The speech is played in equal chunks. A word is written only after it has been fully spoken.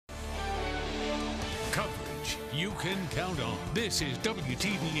coverage you can count on. This is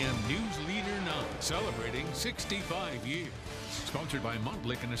WTVM News Leader 9, celebrating 65 years. Sponsored by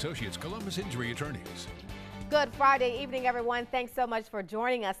Montlick and Associates, Columbus Injury Attorneys. Good Friday evening, everyone. Thanks so much for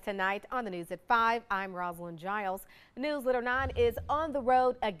joining us tonight on the News at 5. I'm Rosalind Giles. News Leader 9 is on the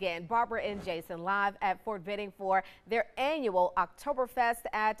road again. Barbara and Jason live at Fort Benning for their annual Oktoberfest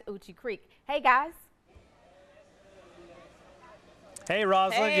at Uchee Creek. Hey, guys. Hey,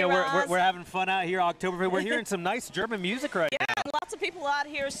 Rosalind. Hey, we're having fun out here, Oktoberfest. We're hearing some nice German music right now. Yeah, lots of people out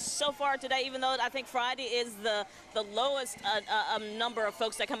here so far today, even though I think Friday is the lowest number of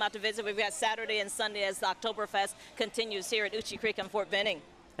folks that come out to visit. We've got Saturday and Sunday as the Oktoberfest continues here at Uchee Creek and Fort Benning.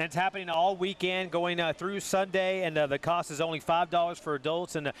 And it's happening all weekend, going through Sunday, and the cost is only $5 for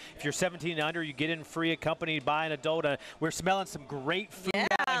adults. And if you're 17 and under, you get in free, accompanied by an adult. We're smelling some great food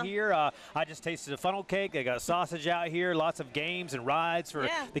out here. I just tasted a funnel cake. They got sausage out here, lots of games and rides for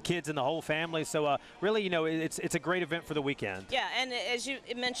the kids and the whole family. So really, it's a great event for the weekend. Yeah, and as you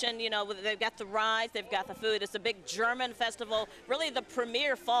mentioned, they've got the rides, they've got the food. It's a big German festival, really the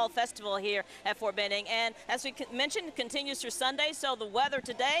premier fall festival here at Fort Benning. And as we mentioned, it continues through Sunday. So the weather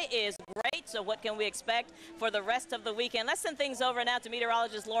today is great. So what can we expect for the rest of the weekend? Let's send things over now to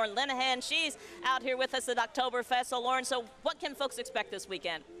meteorologist Lauren Linehan. She's out here with us at Oktoberfest. So Lauren, so what can folks expect this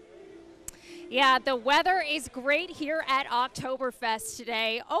weekend? Yeah, the weather is great here at Oktoberfest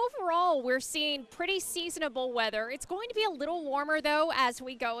today. Overall, we're seeing pretty seasonable weather. It's going to be a little warmer, though, as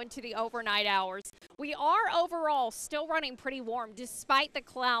we go into the overnight hours. We are overall still running pretty warm despite the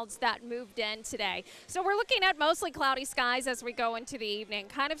clouds that moved in today. So we're looking at mostly cloudy skies as we go into the evening,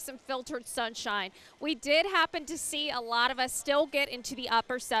 kind of some filtered sunshine. We did happen to see a lot of us still get into the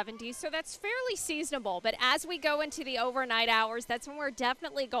upper 70s, so that's fairly seasonable. But as we go into the overnight hours, that's when we're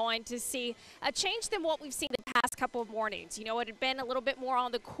definitely going to see a change than what we've seen the past couple of mornings. It had been a little bit more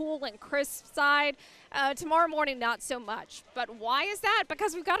on the cool and crisp side. Tomorrow morning, not so much. But why is that?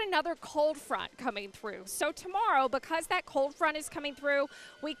 Because we've got another cold front coming through. So tomorrow, because that cold front is coming through,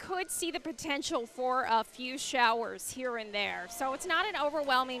 we could see the potential for a few showers here and there. So it's not an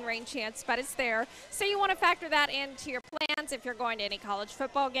overwhelming rain chance, but it's there. So you want to factor that into your plans if you're going to any college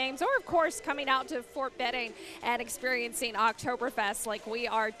football games, or of course coming out to Fort Benning and experiencing Oktoberfest like we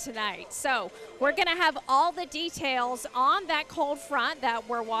are tonight. So we're going to have all the details on that cold front that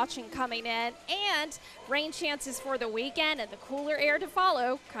we're watching coming in, and rain chances for the weekend and the cooler air to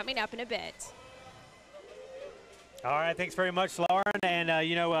follow coming up in a bit. All right, thanks very much, Lauren. And,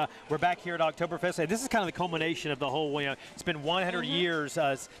 we're back here at Oktoberfest. This is kind of the culmination of the whole, it's been 100 years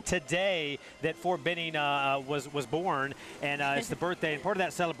today that Fort Benning was born, and it's the birthday. And part of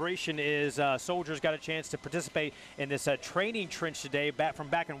that celebration is soldiers got a chance to participate in this training trench today back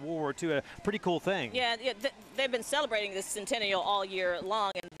in World War II, a pretty cool thing. Yeah, they've been celebrating this centennial all year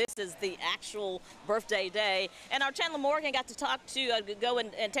long, and this is the actual birthday day. And our Chandler Morgan got to go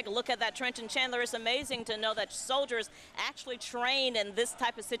and take a look at that trench. And Chandler, it's amazing to know that soldiers actually trained in this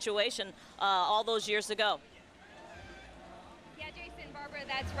type of situation all those years ago. Yeah, Jason, Barbara,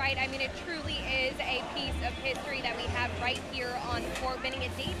 that's right. I mean, it truly is a piece of history that we have right here on Fort Benning.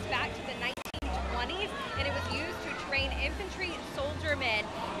 It dates back to the 1920s, and it was used to train infantry soldiermen.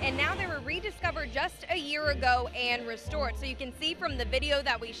 And now they were rediscovered just a year ago and restored. So you can see from the video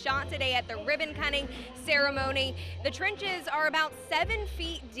that we shot today at the ribbon cutting ceremony, the trenches are about 7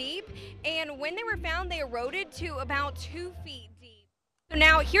 feet deep. And when they were found, they eroded to about 2 feet deep. So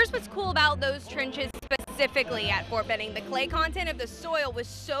now here's what's cool about those trenches specifically at Fort Benning. The clay content of the soil was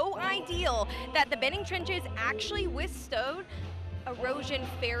so ideal that the Benning trenches actually withstood erosion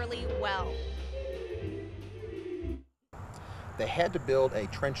fairly well. They had to build a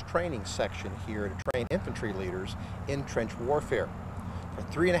trench training section here to train infantry leaders in trench warfare. For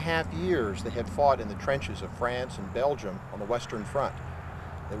 3.5 years, they had fought in the trenches of France and Belgium on the Western Front.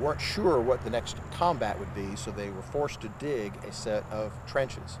 They weren't sure what the next combat would be, so they were forced to dig a set of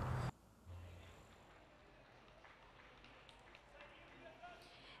trenches.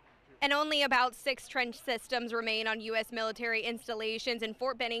 And only about 6 trench systems remain on U.S. military installations, and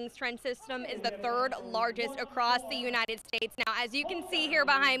Fort Benning's trench system is the 3rd largest across the United States. Now, as you can see here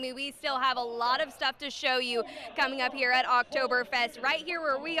behind me, we still have a lot of stuff to show you coming up here at Oktoberfest. Right here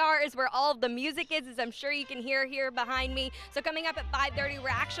where we are is where all of the music is, as I'm sure you can hear here behind me. So coming up at 5:30, we're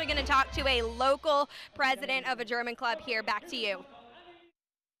actually going to talk to a local president of a German club here. Back to you.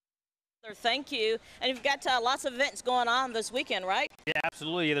 Thank you. And you've got lots of events going on this weekend, right? Yeah,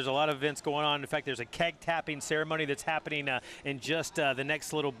 absolutely. There's a lot of events going on. In fact, there's a keg tapping ceremony that's happening in just the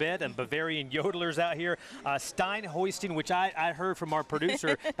next little bit, and Bavarian yodelers out here. Stein hoisting, which I heard from our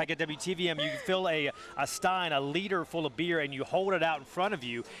producer back at WTVM. You fill a stein, a liter full of beer, and you hold it out in front of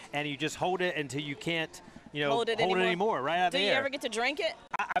you, and you just hold it until you can't hold it anymore right out there. there. Do you ever get to drink it?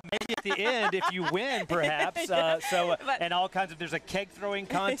 Maybe at the end if you win, perhaps. And all kinds of, there's a keg throwing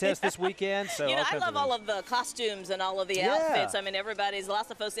contest this weekend. So I love all of the costumes and all of the outfits. I mean,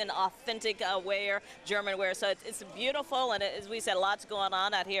 lots of folks in authentic wear, German wear. So it's beautiful, and as we said, lots going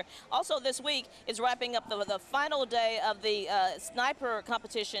on out here. Also, this week is wrapping up the final day of the sniper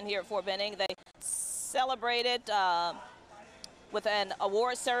competition here at Fort Benning. They celebrated with an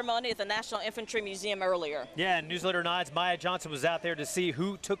award ceremony at the National Infantry Museum earlier. Yeah, and Newsletter 9's Maya Johnson was out there to see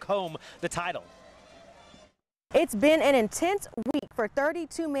who took home the title. It's been an intense week for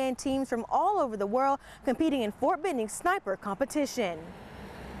 32-man teams from all over the world competing in Fort Benning's sniper competition.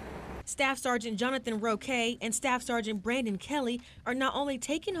 Staff Sergeant Jonathan Roquet and Staff Sergeant Brandon Kelly are not only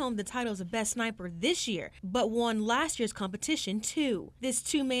taking home the titles of Best Sniper this year, but won last year's competition too. This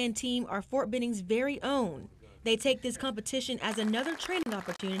two-man team are Fort Benning's very own. They take this competition as another training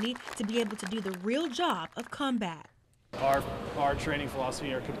opportunity to be able to do the real job of combat. Our training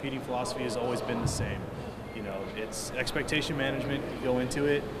philosophy, our competing philosophy has always been the same. You know, it's expectation management. You go into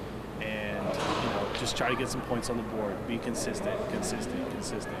it and, just try to get some points on the board. Be consistent.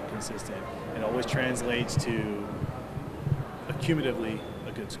 It always translates to, cumulatively,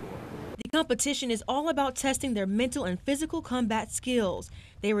 a good score. The competition is all about testing their mental and physical combat skills.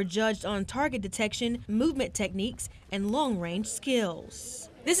 They were judged on target detection, movement techniques, and long-range skills.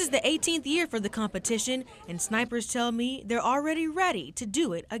 This is the 18th year for the competition, and snipers tell me they're already ready to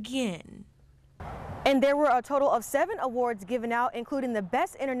do it again. And there were a total of 7 awards given out, including the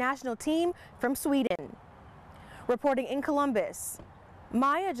Best International Team from Sweden. Reporting in Columbus,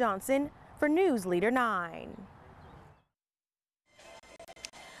 Maya Johnson for News Leader 9.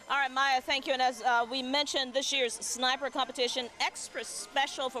 All right, Maya, thank you. And as we mentioned, this year's sniper competition, extra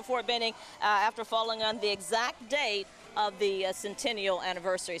special for Fort Benning after falling on the exact date of the centennial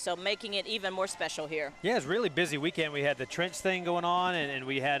anniversary, so making it even more special here. Yeah, it's a really busy weekend. We had the trench thing going on, and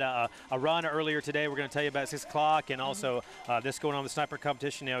we had a run earlier today. We're going to tell you about 6 o'clock, and also this going on, the sniper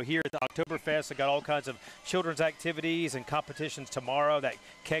competition. Here at the Oktoberfest, I got all kinds of children's activities and competitions tomorrow, that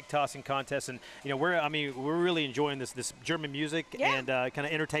keg tossing contest, and we're really enjoying this German music and kind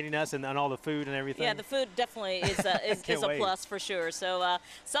of entertaining us, and all the food and everything. Yeah, the food definitely is a plus for sure. So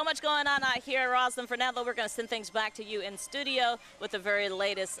so much going on out here, Rosalind. For now, though, we're going to send things back to you in studio with the very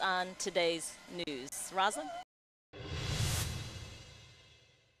latest on today's news. Rosalind?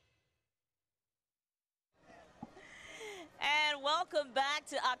 And welcome back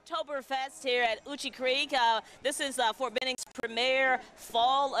to Oktoberfest here at Uchi Creek. This is Fort Benning's premier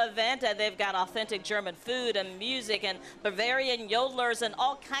fall event. They've got authentic German food and music and Bavarian yodelers and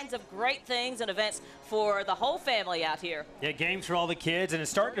all kinds of great things and events for the whole family out here. Yeah, games for all the kids, and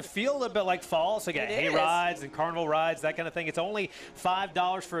it's starting to feel a little bit like fall. So you got hay rides and carnival rides, that kind of thing. It's only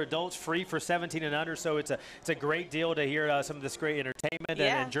 $5 for adults, free for 17 and under. So it's a great deal to hear some of this great entertainment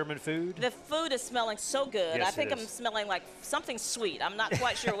and German food. The food is smelling so good. Yes, I think I'm smelling like something sweet. I'm not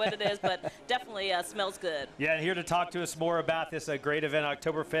quite sure what it is, but definitely smells good. Yeah, and here to talk to us more about this great event,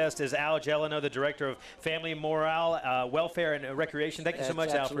 Oktoberfest, is Al Gelino, the Director of Family Morale, Welfare, and Recreation. Thank you so much,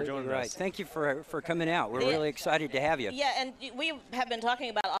 Al, for joining us. Thank you for coming out. We're really excited to have you. Yeah, and we have been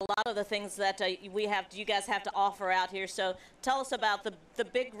talking about a lot of the things that you guys have to offer out here. So tell us about the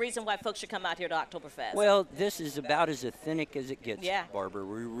big reason why folks should come out here to Oktoberfest. Well, this is about as authentic as it gets, Barbara.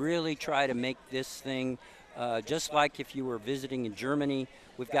 We really try to make this thing just like if you were visiting in Germany.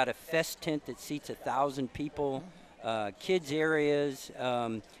 We've got a fest tent that seats 1,000 people, kids areas.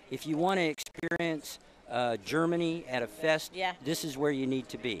 If you want to experience Germany at a fest, this is where you need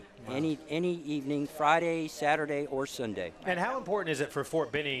to be. Wow. Any evening, Friday, Saturday, or Sunday. And how important is it for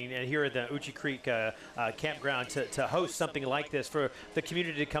Fort Benning and here at the Uchi Creek campground to host something like this for the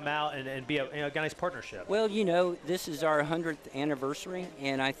community to come out and be a nice partnership? Well, this is our 100th anniversary,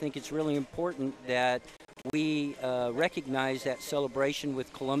 and I think it's really important that we recognize that celebration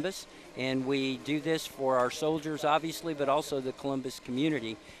with Columbus, and we do this for our soldiers, obviously, but also the Columbus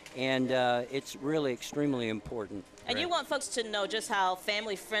community, and it's really extremely important. And you want folks to know just how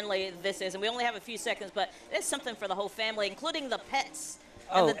family-friendly this is, and we only have a few seconds, but it's something for the whole family, including the pets.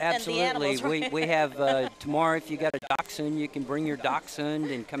 Absolutely. And the animals, right? We have tomorrow, if you got a dachshund, you can bring your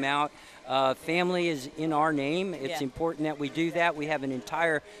dachshund and come out. Family is in our name. It's important that we do that. We have an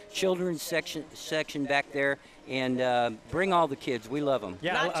entire children's section back there, and bring all the kids. We love them.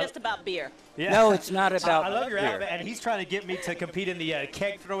 Yeah, not just about beer. Yeah. No, it's not about I love your beer. outfit, and he's trying to get me to compete in the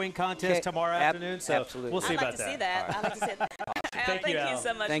keg throwing contest tomorrow afternoon. So absolutely. We'll see about that. I'd like to see that. I'd like to see that. Thank you, Al.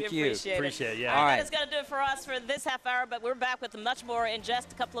 So much. Thank you. Appreciate it. Yeah. All right, that is going to do it for us for this half hour, but we're back with much more in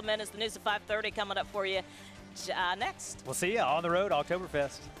just a couple of minutes. The news at 5:30 coming up for you next. We'll see you on the road,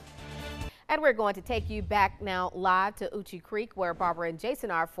 Oktoberfest. And we're going to take you back now live to Uchi Creek, where Barbara and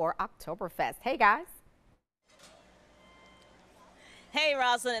Jason are for Oktoberfest. Hey, guys. Hey,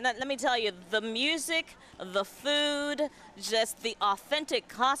 Rosalind, let me tell you, the music, the food, just the authentic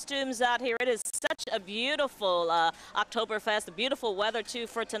costumes out here. It is such a beautiful Oktoberfest, beautiful weather, too,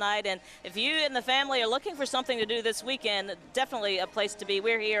 for tonight. And if you and the family are looking for something to do this weekend, definitely a place to be.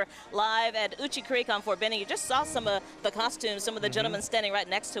 We're here live at Uchi Creek on Fort Benning. You just saw some of the costumes, some of the gentlemen standing right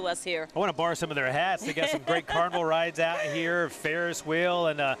next to us here. I want to borrow some of their hats. They got some great carnival rides out here, Ferris wheel,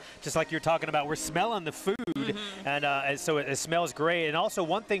 and just like you're talking about, we're smelling the food, and so it smells great. And also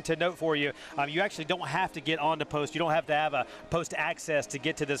one thing to note for you, you actually don't have to get on the post. You don't have to have a post access to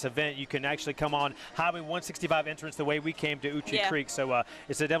get to this event. You can actually come on Highway 165 entrance the way we came to Uchi Creek. So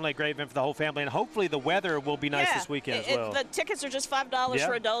it's definitely a great event for the whole family, and hopefully the weather will be nice this weekend as well. The tickets are just $5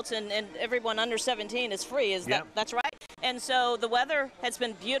 for adults, and everyone under 17 is free. That's right? And so the weather has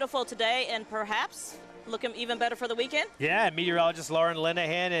been beautiful today, and perhaps looking even better for the weekend. Yeah, meteorologist Lauren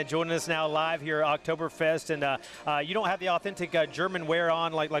Linehan joining us now live here at Oktoberfest. And you don't have the authentic German wear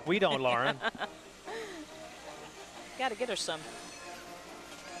on like we don't, Lauren. Got to get her some.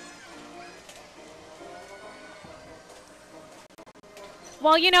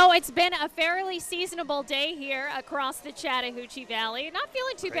 Well, you know, it's been a fairly seasonable day here across the Chattahoochee Valley. Not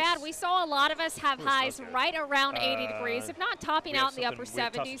feeling too bad. We saw a lot of us have highs right around 80 degrees, if not topping out in the upper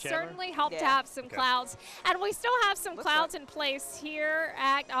 70s. Certainly helped to have some clouds. And we still have some clouds in place here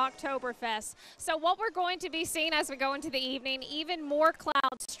at Oktoberfest. So what we're going to be seeing as we go into the evening, even more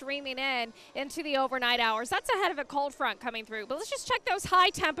clouds streaming in into the overnight hours. That's ahead of a cold front coming through. But let's just check those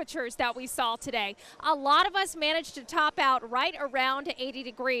high temperatures that we saw today. A lot of us managed to top out right around 80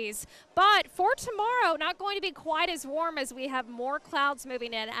 degrees. But for tomorrow, not going to be quite as warm as we have more clouds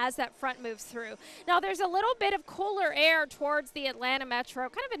moving in as that front moves through. Now, there's a little bit of cooler air towards the Atlanta metro,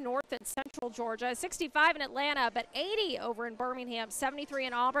 kind of in north and central Georgia. 65 in Atlanta, but 80 over in Birmingham, 73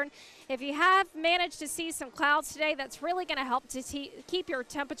 in Auburn. If you have managed to see some clouds today, that's really going to help to keep your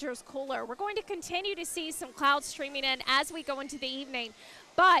temperatures cooler. We're going to continue to see some clouds streaming in as we go into the evening.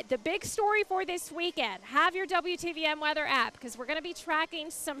 But the big story for this weekend, have your WTVM weather app, because we're going to be tracking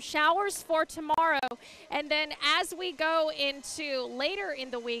some showers for tomorrow. And then as we go into later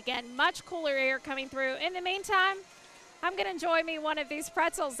in the weekend, much cooler air coming through. In the meantime, I'm going to enjoy me one of these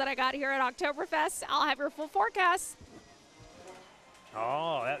pretzels that I got here at Oktoberfest. I'll have your full forecast.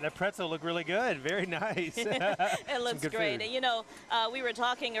 Oh, that pretzel looked really good. Very nice. It looks great. You know, we were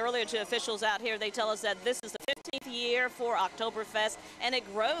talking earlier to officials out here. They tell us that this is the 15th year for Oktoberfest, and it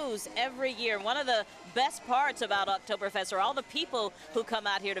grows every year. One of the best parts about Oktoberfest are all the people who come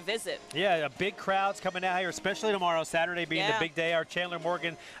out here to visit. Yeah, big crowds coming out here, especially tomorrow, Saturday being the big day. Our Chandler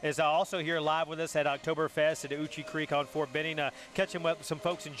Morgan is also here live with us at Oktoberfest at Uchi Creek on Fort Benning, catching up with some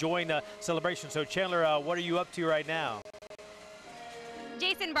folks enjoying the celebration. So, Chandler, what are you up to right now?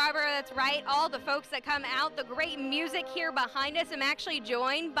 Jason, Barbara, that's right. All the folks that come out, the great music here behind us. I'm actually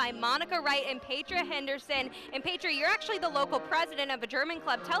joined by Monica Wright and Petra Henderson. And Petra, you're actually the local president of a German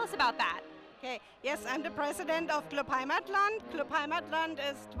club. Tell us about that. Okay. Yes, I'm the president of Club Heimatland. Club Heimatland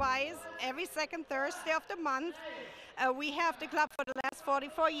is twice every second Thursday of the month. We have the club for the last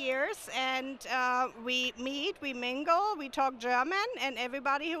 44 years, and we meet, we mingle, we talk German, and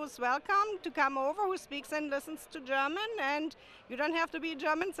everybody who is welcome to come over who speaks and listens to German, and you don't have to be a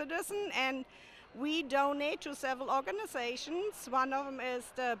German citizen. And we donate to several organizations. One of them is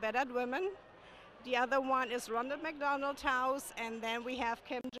the Battered Women. The other one is Ronald McDonald House, and then we have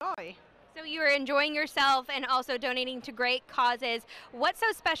Kim Joy. So you are enjoying yourself and also donating to great causes. What's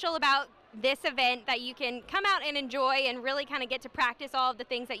so special about this event that you can come out and enjoy and really kind of get to practice all of the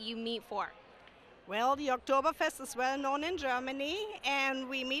things that you meet for? Well, the Oktoberfest is well known in Germany, and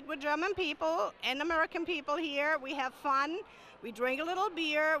we meet with German people and American people here. We have fun, we drink a little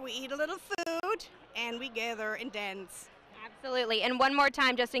beer, we eat a little food, and we gather and dance. Absolutely. And one more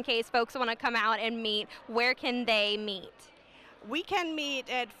time, just in case folks want to come out and meet, where can they meet? We can meet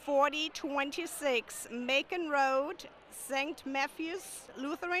at 4026 Macon Road, St. Matthew's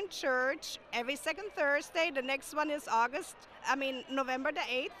Lutheran Church, every second Thursday. The next one is November the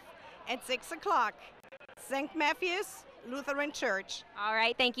 8th at 6 o'clock. St. Matthew's Lutheran Church. All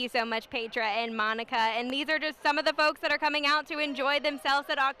right, thank you so much, Petra and Monica. And these are just some of the folks that are coming out to enjoy themselves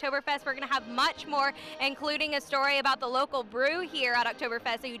at Oktoberfest. We're going to have much more, including a story about the local brew here at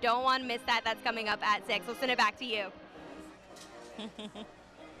Oktoberfest, so you don't want to miss that. That's coming up at 6. We'll send it back to you.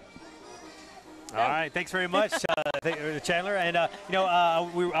 All right, thanks very much, Chandler. And I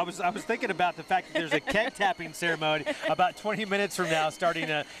was thinking about the fact that there's a keg tapping ceremony about 20 minutes from now, starting.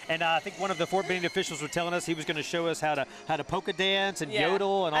 And I think one of the Fort Benning officials was telling us he was going to show us how to polka dance and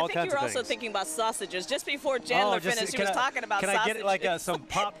yodel and all kinds of things. I think you're also thinking about sausages. Just before Chandler finished, he was talking about sausages. Can I get some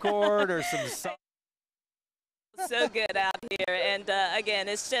popcorn or some? So good out here, and again,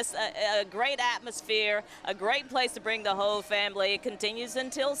 it's just a great atmosphere, a great place to bring the whole family. It continues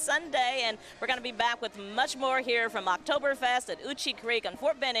until Sunday, and we're going to be back with much more here from Oktoberfest at Uchi Creek on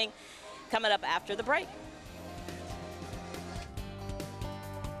Fort Benning coming up after the break.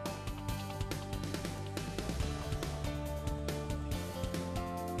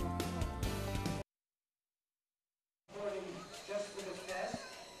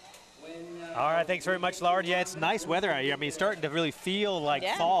 All right, thanks very much, Lauren. Yeah, it's nice weather out here. I mean, it's starting to really feel like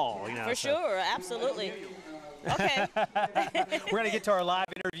fall. For sure, absolutely. Okay. We're going to get to our live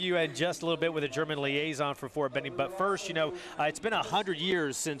interview in just a little bit with a German liaison for Fort Benning. But first, it's been 100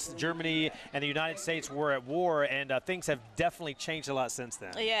 years since Germany and the United States were at war, and things have definitely changed a lot since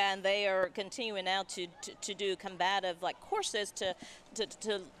then. Yeah, and they are continuing now to do combative courses to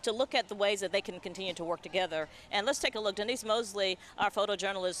look at the ways that they can continue to work together. And let's take a look. Denise Mosley, our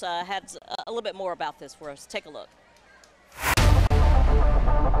photojournalist, had a little bit more about this for us. Take a look.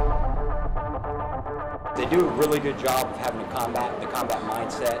 They do a really good job of having the combat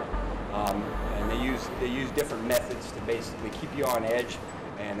mindset, and they use different methods to basically keep you on edge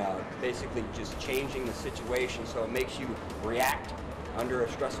and basically just changing the situation so it makes you react under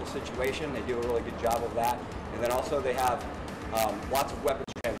a stressful situation. They do a really good job of that. And then also they have lots of weapons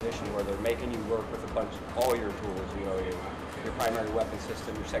transition where they're making you work with all your tools, your primary weapon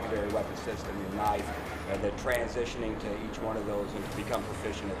system, your secondary weapon system, your knife, and then transitioning to each one of those and to become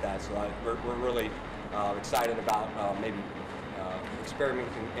proficient at that. So we're really excited about maybe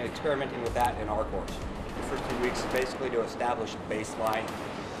experimenting with that in our course. The first 2 weeks is basically to establish a baseline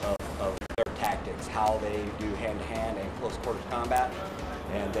of their tactics, how they do hand-to-hand and close quarters combat,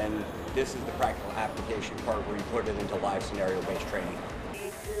 and then this is the practical application part where you put it into live scenario-based training.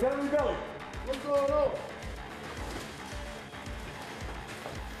 There we go. What's going on?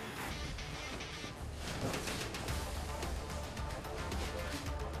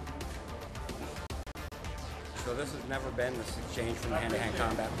 So this has never been this exchange from the hand-to-hand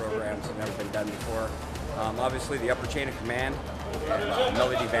combat programs. It's never been done before. Obviously, the upper chain of command,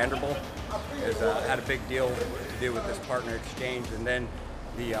 Melody Vanderbilt, has had a big deal to do with this partner exchange, and then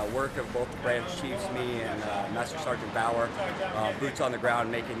the work of both the branch chiefs, me and Master Sergeant Bauer, boots on the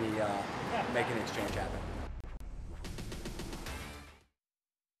ground, making the exchange happen.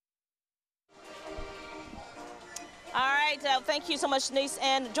 All right, thank you so much, Denise.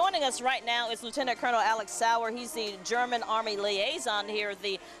 And joining us right now is Lieutenant Colonel Alex Sauer. He's the German Army liaison here at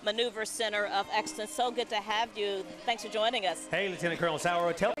the Maneuver Center of Excellence. So good to have you. Thanks for joining us. Hey, Lieutenant Colonel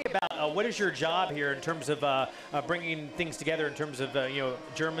Sauer, tell me about what is your job here in terms of bringing things together in terms of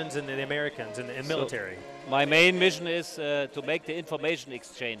Germans and the Americans and the military? So my main mission is to make the information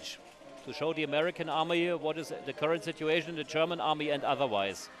exchange, to show the American Army what is the current situation in the German Army and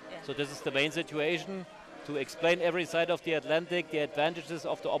otherwise. Yeah. So this is the main situation, to explain every side of the Atlantic the advantages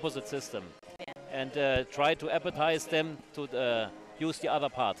of the opposite system, and try to appetize them to use the other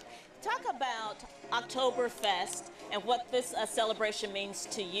part. Talk about Oktoberfest and what this celebration means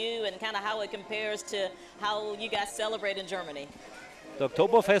to you and kind of how it compares to how you guys celebrate in Germany. The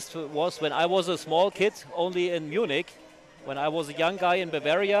Oktoberfest was when I was a small kid, only in Munich, when I was a young guy in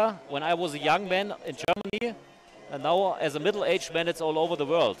Bavaria, when I was a young man in Germany, and now as a middle-aged man it's all over the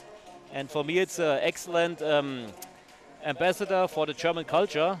world. And for me, it's an excellent ambassador for the German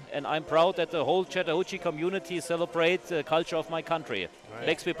culture, and I'm proud that the whole Chattahoochee community celebrates the culture of my country. Right.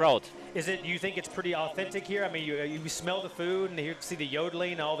 Makes me proud. You think it's pretty authentic here? I mean, you smell the food and you see the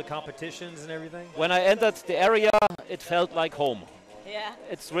yodeling, all the competitions and everything? When I entered the area, it felt like home. Yeah.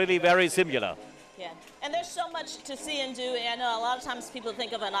 It's really very similar. Yeah, and there's so much to see and do. I know a lot of times people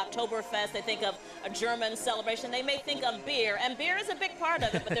think of an Oktoberfest, they think of a German celebration. They may think of beer, and beer is a big part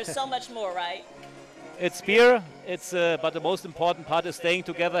of it, but there's so much more, right? It's beer, but the most important part is staying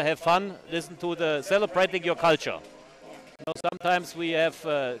together, have fun, listen to celebrating your culture. Sometimes we have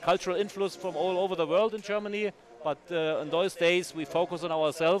cultural influence from all over the world in Germany, but in those days we focus on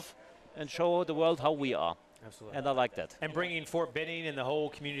ourselves and show the world how we are. Absolutely. And I like that. And bringing Fort Benning and the whole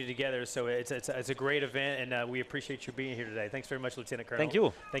community together, so it's a great event, and we appreciate you being here today. Thanks very much, Lieutenant Colonel. Thank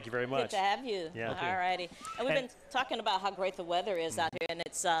you. Thank you very much. Good to have you. Yeah. All righty. And we've been talking about how great the weather is out here, and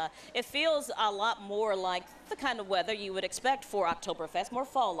it feels a lot more like the kind of weather you would expect for Oktoberfest, more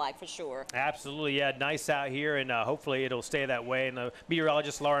fall-like for sure. Absolutely, yeah, nice out here, and hopefully it'll stay that way. And the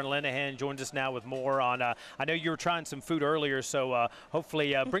meteorologist Lauren Linehan joins us now with more on, I know you were trying some food earlier, so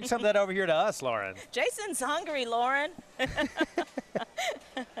hopefully bring some of that over here to us, Lauren. Jason's hungry, Lauren.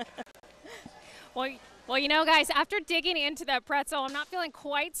 Well, you know, guys, after digging into that pretzel, I'm not feeling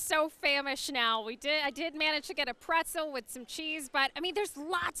quite so famished now. I did manage to get a pretzel with some cheese, but I mean, there's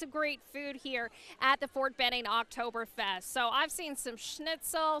lots of great food here at the Fort Benning Oktoberfest. So I've seen some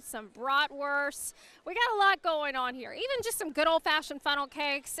schnitzel, some bratwurst. We got a lot going on here. Even just some good old-fashioned funnel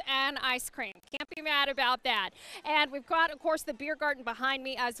cakes and ice cream. Can't be mad about that. And we've got, of course, the beer garden behind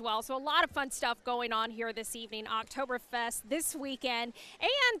me as well. So a lot of fun stuff going on here this evening. Oktoberfest this weekend,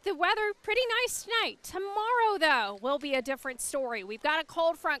 and the weather pretty nice tonight. Tomorrow, though, will be a different story. We've got a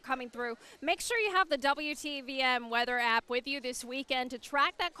cold front coming through. Make sure you have the WTVM weather app with you this weekend to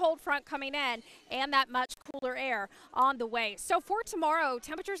track that cold front coming in and that much cooler air on the way. So for tomorrow,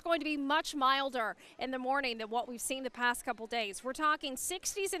 temperature is going to be much milder in the morning than what we've seen the past couple days. We're talking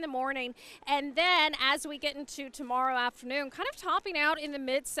 60s in the morning, and then as we get into tomorrow afternoon, kind of topping out in the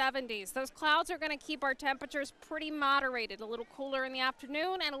mid-70s. Those clouds are going to keep our temperatures pretty moderated, a little cooler in the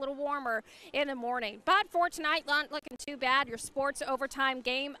afternoon and a little warmer in the morning. But for tonight, not looking too bad. Your sports overtime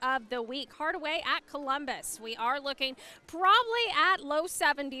game of the week. Hardaway at Columbus. We are looking probably at low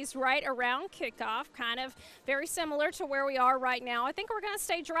 70s right around kickoff, kind of very similar to where we are right now. I think we're going to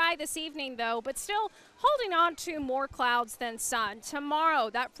stay dry this evening, though, but still holding on to more clouds than sun. Tomorrow,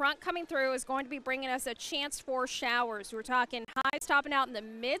 that front coming through is going to be bringing us a chance for showers. We're talking highs topping out in the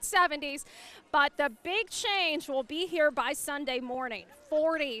mid-70s, but the big change will be here by Sunday morning,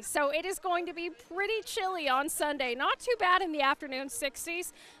 40. So it is going to be pretty chilly on Sunday. Not too bad in the afternoon,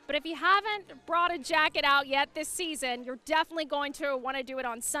 60s, but if you haven't brought a jacket out yet this season, you're definitely going to want to do it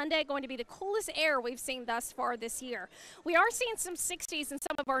on Sunday. Going to be the coolest air we've seen thus far this year. We are seeing some 60s in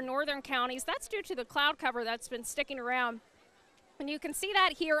some of our northern counties. That's due to the cloud cover that's been sticking around. And you can see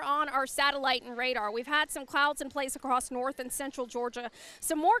that here on our satellite and radar. We've had some clouds in place across north and central Georgia.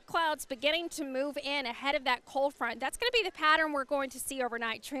 Some more clouds beginning to move in ahead of that cold front. That's going to be the pattern we're going to see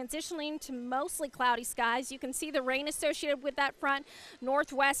overnight, transitioning to mostly cloudy skies. You can see the rain associated with that front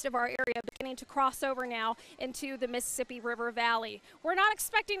northwest of our area beginning to cross over now into the Mississippi River Valley. We're not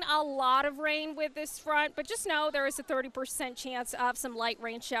expecting a lot of rain with this front, but just know there is a 30% chance of some light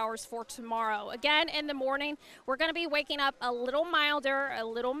rain showers for tomorrow. Again, in the morning, we're going to be waking up a little milder, a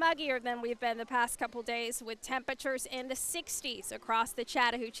little muggier than we've been the past couple days, with temperatures in the 60s across the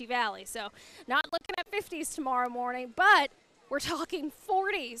Chattahoochee Valley. So not looking at 50s tomorrow morning, but we're talking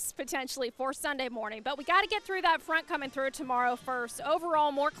 40s potentially for Sunday morning. But we got to get through that front coming through tomorrow first.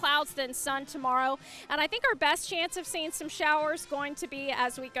 Overall, more clouds than sun tomorrow. And I think our best chance of seeing some showers going to be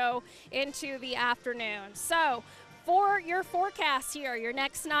as we go into the afternoon. So for your forecast here, your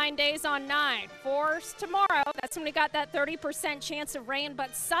next 9 days on 9. For tomorrow, that's when we got that 30% chance of rain.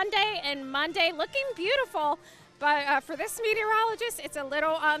 But Sunday and Monday looking beautiful. But for this meteorologist, it's a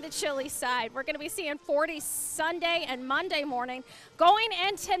little on the chilly side. We're going to be seeing 40 Sunday and Monday morning. Going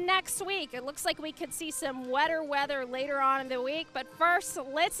into next week, it looks like we could see some wetter weather later on in the week. But first,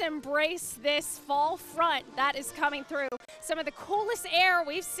 let's embrace this fall front that is coming through. Some of the coolest air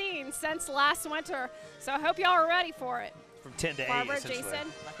we've seen since last winter. So I hope y'all are ready for it. From 10 to 8, Barbara, Jason.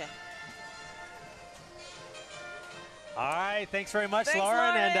 Okay. All right, thanks very much, Thanks, Lauren,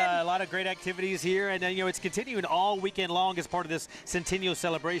 Lauren. and a lot of great activities here. And you know, it's continuing all weekend long as part of this centennial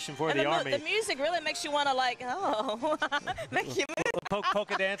celebration for And the Army. The music really makes you want to, like, make you move.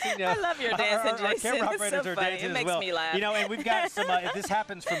 Polka dancing. I love your dancing, our Jason. camera It's operators so are funny. dancing It as makes well. me laugh. You know, and we've got some. This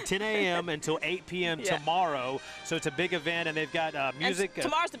happens from 10 a.m. until 8 p.m. Yeah. tomorrow, so it's a big event, and they've got music. And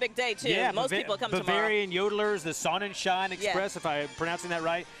tomorrow's the big day too. Yeah, Most people come tomorrow. Bavarian yodelers, the Sonnenschein Express, if I'm pronouncing that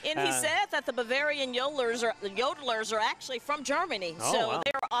right. And he said that the Bavarian yodelers are actually from Germany, Oh, so wow.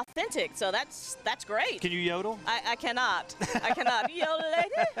 they're authentic. So that's great. Can you yodel? I cannot. I cannot yodel.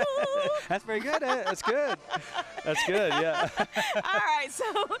 That's very good. That's good. That's good. Yeah. All right, so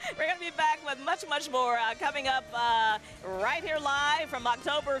we're going to be back with much more coming up right here live from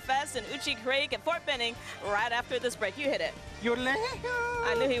Oktoberfest in Uchi Creek at Fort Benning right after this break. You hit it. Yodeling.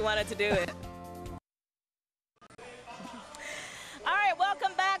 I knew he wanted to do it. All right,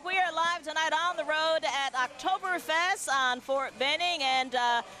 welcome back. We are live tonight on the road at Oktoberfest on Fort Benning, and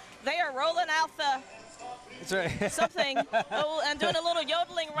they are rolling out That's right. Something. Oh, I'm doing a little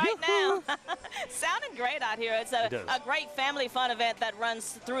yodeling right now. Sounding great out here. It's a great family fun event that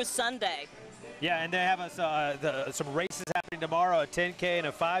runs through Sunday. Yeah, and they have some races happening tomorrow, a 10K and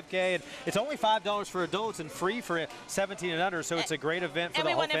a 5K. And it's only $5 for adults and free for 17 and under, so it's a great event for the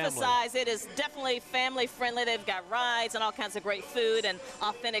whole family. And we want to emphasize it is definitely family friendly. They've got rides and all kinds of great food and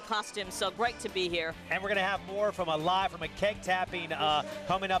authentic costumes, so great to be here. And we're going to have more from a keg tapping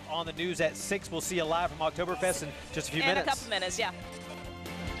coming up on the news at 6. We'll see you live from Oktoberfest in just a few minutes. In a couple minutes, yeah.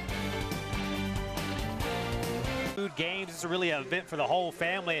 Food games. It's really an event for the whole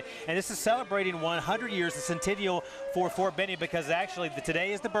family, and this is celebrating 100 years, the centennial for Fort Benning, because actually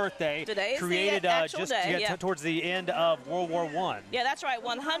today is the birthday. Today is created the actual day, towards the end of World War I. Yeah, that's right.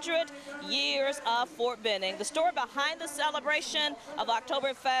 100 years of Fort Benning. The story behind the celebration of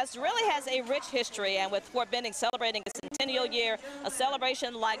Oktoberfest really has a rich history, and with Fort Benning celebrating its centennial year, a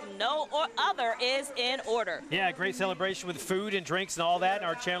celebration like no other is in order. Yeah, great celebration with food and drinks and all that. And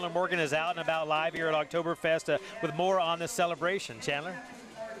our Chandler Morgan is out and about live here at Oktoberfest with more on this celebration. Chandler?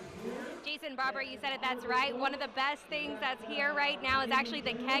 Jason, Barbara, you said it, that's right. One of the best things that's here right now is actually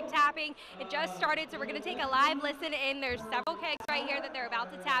the keg tapping. It just started, so we're going to take a live listen in. There's several kegs right here that they're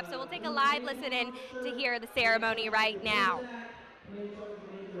about to tap, so we'll take a live listen in to hear the ceremony right now.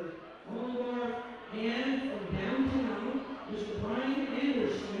 And from downtown, Mr. Brian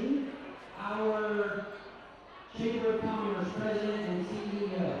Anderson, our Chamber of Commerce President and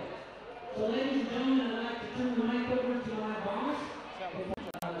CEO. So ladies and gentlemen, I'd like to turn the mic over to my boss.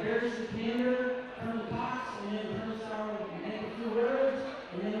 There's the candor from the box, and then turn us out and make a few words,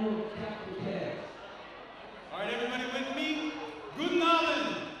 and then we'll tap the tags. All right, everybody with me? Guten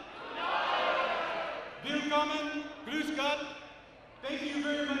Abend! Willkommen, grüß Gott. Thank you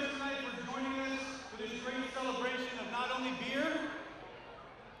very much tonight for joining us for this great celebration of not only beer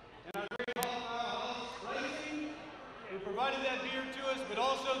and our great house racing, who provided that beer to us, but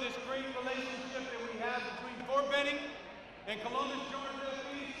also this great relationship that we have between Fort Benning and Columbus, Georgia,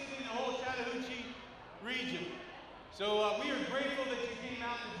 Phoenix City, and the whole Chattahoochee region. So we are grateful that you came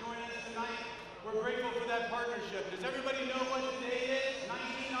out to join us tonight. We're grateful for that partnership. Does everybody know what today is?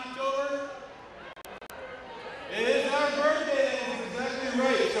 19 October? It is our birthday, that's exactly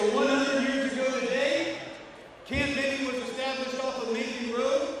right. So 100 years ago today, Camp Benning was established off of Macon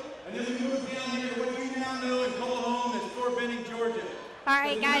Road, and then we moved down here to what you now know and call home as Fort Benning, Georgia. All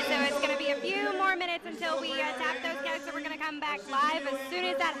right, guys, so it's going to be a few more minutes until we tap those kegs, so we're going to come back live as soon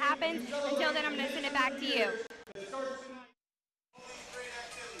as that happens. Until then, I'm going to send it back to you.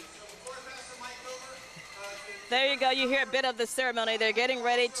 There you go. You hear a bit of the ceremony. They're getting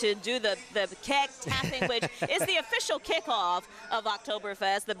ready to do the keg tapping, which is the official kickoff of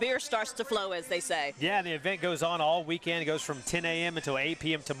Oktoberfest. The beer starts to flow, as they say. Yeah, and the event goes on all weekend. It goes from 10 a.m. until 8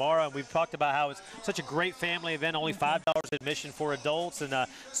 p.m. tomorrow. And we've talked about how it's such a great family event, only $5 admission for adults. And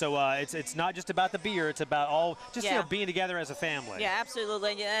so it's not just about the beer. It's about you know, being together as a family. Yeah,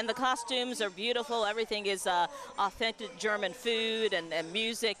 absolutely. And the costumes are beautiful. Everything is authentic German food and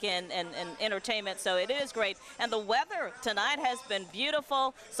music and entertainment. So it is great. And the weather tonight has been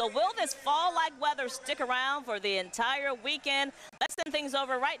beautiful. So will this fall-like weather stick around for the entire weekend? Let's send things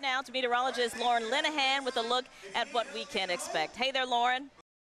over right now to meteorologist Lauren Linehan with a look at what we can expect. Hey there, Lauren.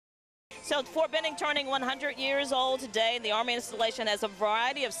 So Fort Benning turning 100 years old today, and the Army installation has a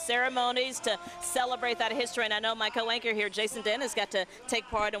variety of ceremonies to celebrate that history. And I know my co-anchor here, Jason Dennis, got to take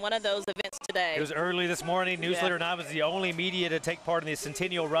part in one of those events today. It was early this morning. Newsletter 9 was the only media to take part in the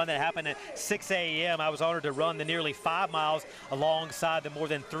centennial run that happened at 6 a.m. I was honored to run the nearly 5 miles alongside the more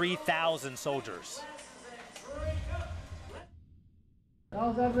than 3,000 soldiers.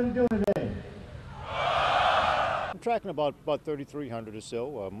 How's everybody doing today? I'm tracking about 3,300 or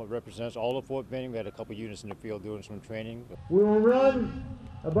so. Represents all of Fort Benning. We had a couple units in the field doing some training. We will run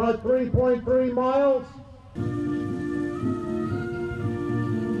about 3.3 miles.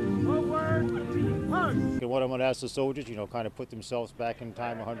 And what I'm going to ask the soldiers, you know, kind of put themselves back in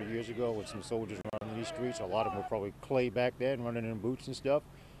time 100 years ago with some soldiers running these streets. A lot of them were probably clay back then, running in boots and stuff.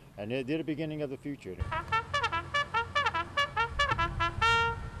 And they're the beginning of the future.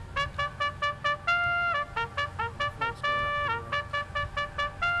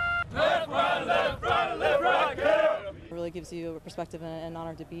 It really gives you a perspective and an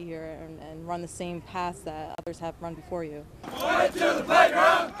honor to be here and run the same paths that others have run before you. Went to the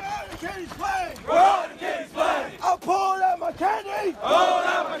playground! We're on the Kitty's flag! I'm pulling out my candy! Pulling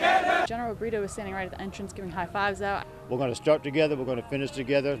out my candy! General Brito was standing right at the entrance giving high fives out. We're going to start together, we're going to finish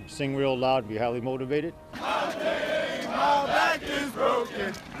together, sing real loud, and be highly motivated. My back is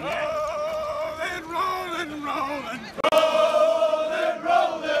broken. Rolling, rolling, rolling. Rolling,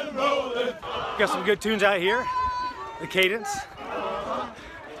 rolling, rolling. Got some good tunes out here. The cadence,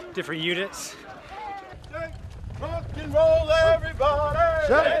 different units. Rock and roll, everybody!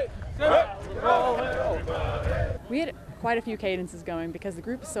 Shake, rock and roll, everybody! We had quite a few cadences going because the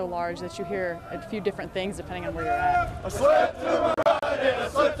group is so large that you hear a few different things depending on where you're at. I slip to my right and I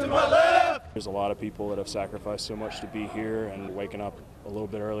slip to my left. There's a lot of people that have sacrificed so much to be here and waking up a little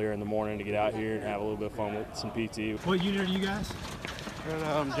bit earlier in the morning to get out here and have a little bit of fun with some PT. What unit are you guys?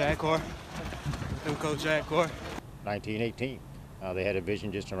 JAG Corps. I'm Coach JAG Corps. 1918. They had a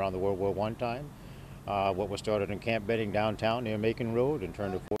vision just around the World War I time. What was started in Camp Benning downtown near Macon Road and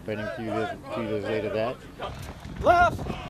turned to Fort Benning a few years later that. Left,